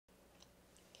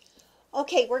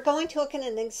Okay, we're going to look at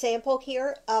an example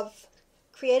here of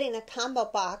creating a combo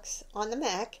box on the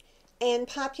Mac and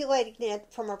populating it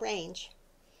from a range.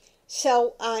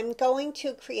 So I'm going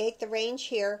to create the range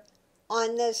here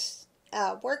on this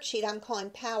worksheet I'm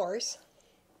calling powers,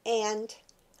 and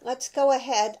let's go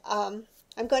ahead. I'm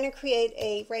going to create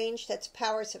a range that's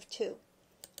powers of 2.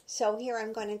 So here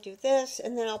I'm going to do this,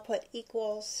 and then I'll put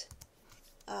equals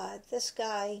this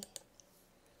guy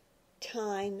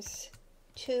times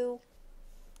 2.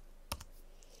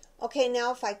 Okay,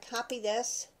 now if I copy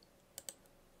this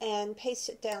and paste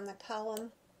it down the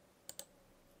column,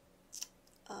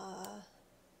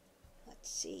 let's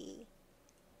see.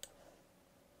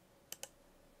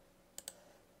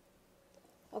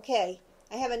 Okay,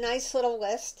 I have a nice little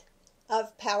list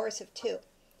of powers of 2.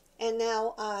 And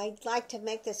now I'd like to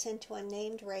make this into a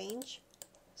named range.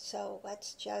 So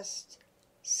let's just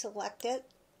select it.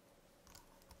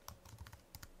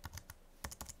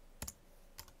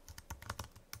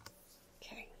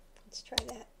 Okay, let's try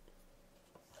that.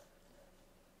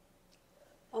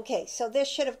 Okay, so this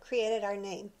should have created our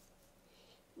name.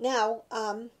 Now,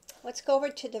 let's go over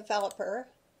to Developer,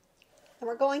 and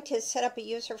we're going to set up a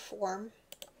user form.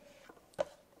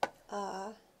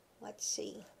 Let's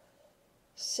see.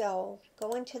 So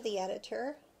go into the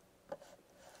editor,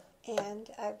 and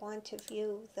I want to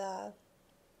view the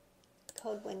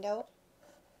code window.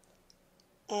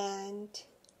 And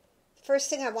the first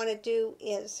thing I want to do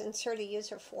is insert a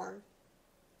user form.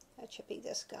 That should be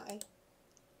this guy.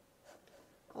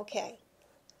 Okay,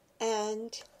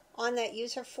 and on that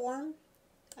user form,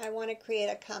 I want to create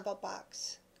a combo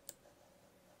box.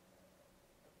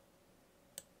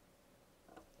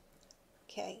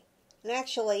 Okay, and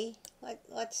actually,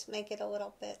 let's make it a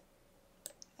little bit,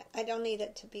 I don't need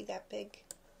it to be that big.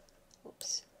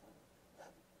 Oops,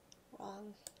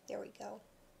 wrong, there we go.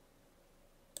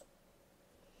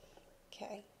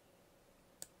 Okay.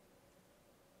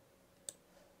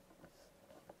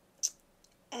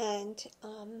 And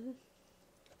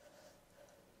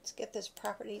let's get this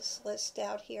properties list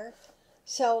out here.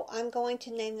 So I'm going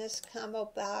to name this combo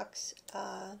box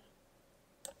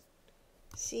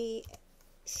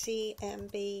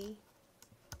CMB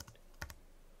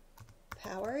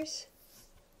powers,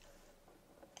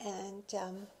 and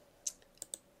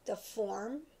the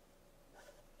form,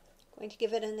 I'm going to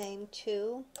give it a name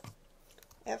too,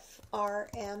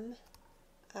 FRM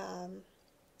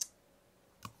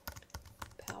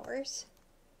powers.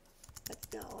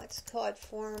 Let's call it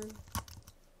form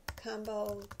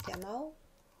combo demo.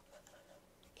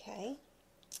 Okay.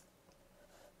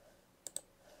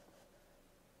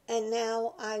 And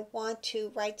now I want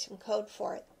to write some code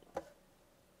for it.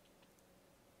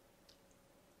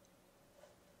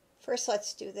 First,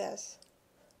 let's do this.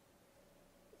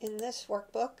 In this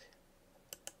workbook,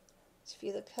 let's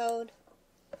view the code,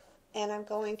 and I'm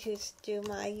going to do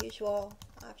my usual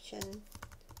option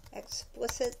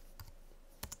explicit,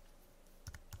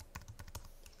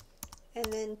 and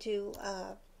then do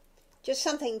just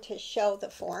something to show the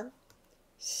form.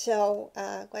 So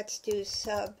let's do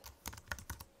sub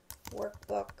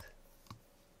workbook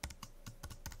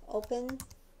open,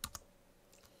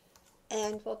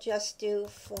 and we'll just do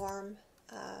form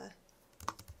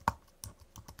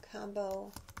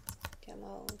combo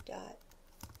demo dot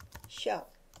show.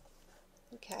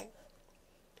 Okay,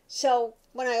 so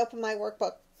when I open my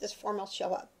workbook, this form will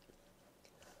show up.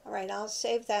 All right, I'll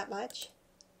save that much.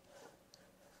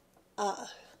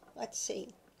 Let's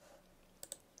see.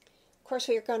 Of course,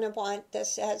 we're going to want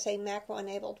this as a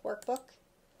macro-enabled workbook,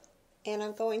 and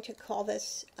I'm going to call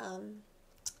this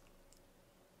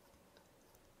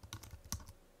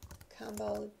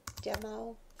combo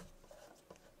demo.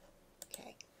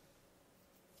 Okay.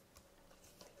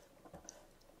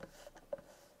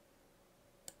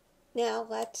 Now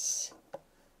let's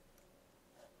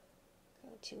go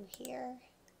to here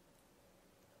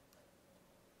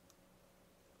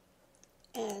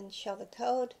and show the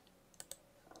code.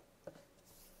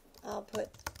 I'll put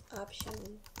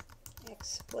option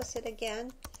explicit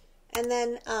again, and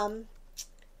then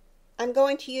I'm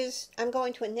going to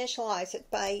initialize it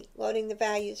by loading the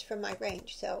values from my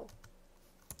range. So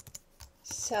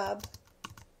sub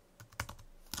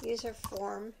user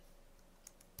form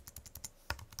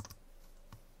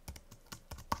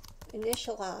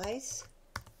initialize.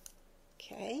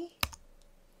 Okay,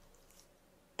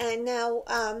 and now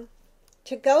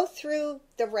to go through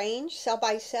the range cell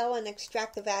by cell and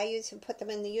extract the values and put them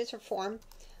in the user form,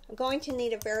 I'm going to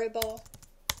need a variable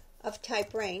of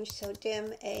type range. So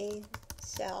dim a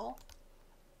cell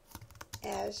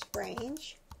as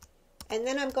range, and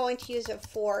then I'm going to use a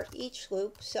for each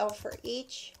loop. So for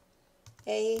each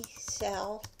a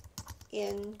cell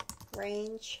in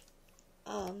range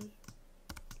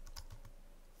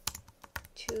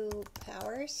 2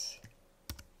 powers,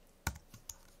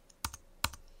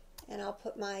 and I'll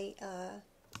put my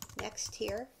next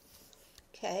here.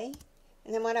 Okay,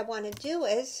 and then what I want to do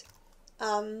is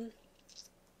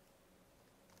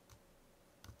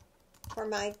for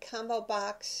my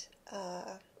ComboBox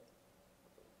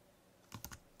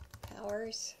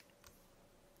powers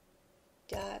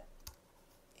dot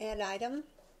add item,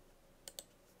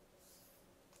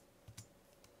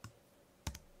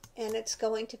 and it's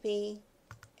going to be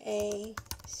a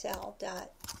cell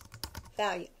dot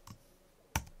value.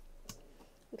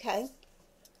 Okay,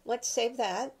 let's save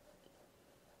that.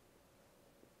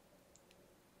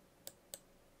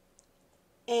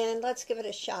 And let's give it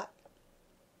a shot.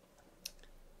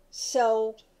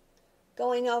 So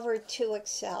going over to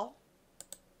Excel,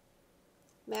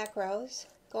 macros,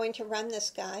 going to run this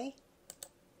guy.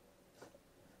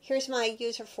 Here's my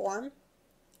user form,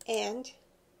 and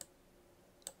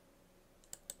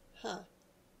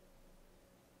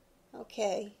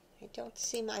okay, I don't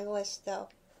see my list though.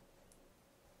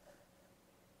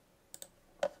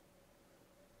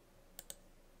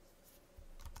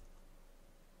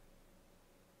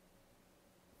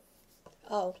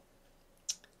 Oh,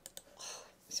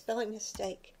 spelling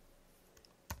mistake.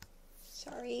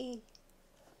 Sorry.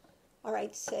 All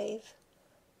right, save.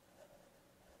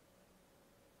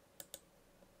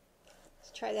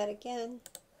 Let's try that again.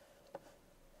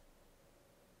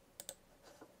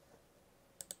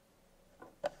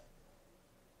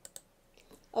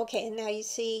 Okay, and now you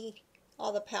see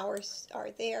all the powers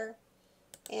are there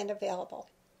and available.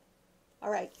 All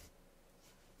right,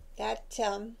 that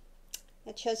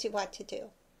shows you what to do.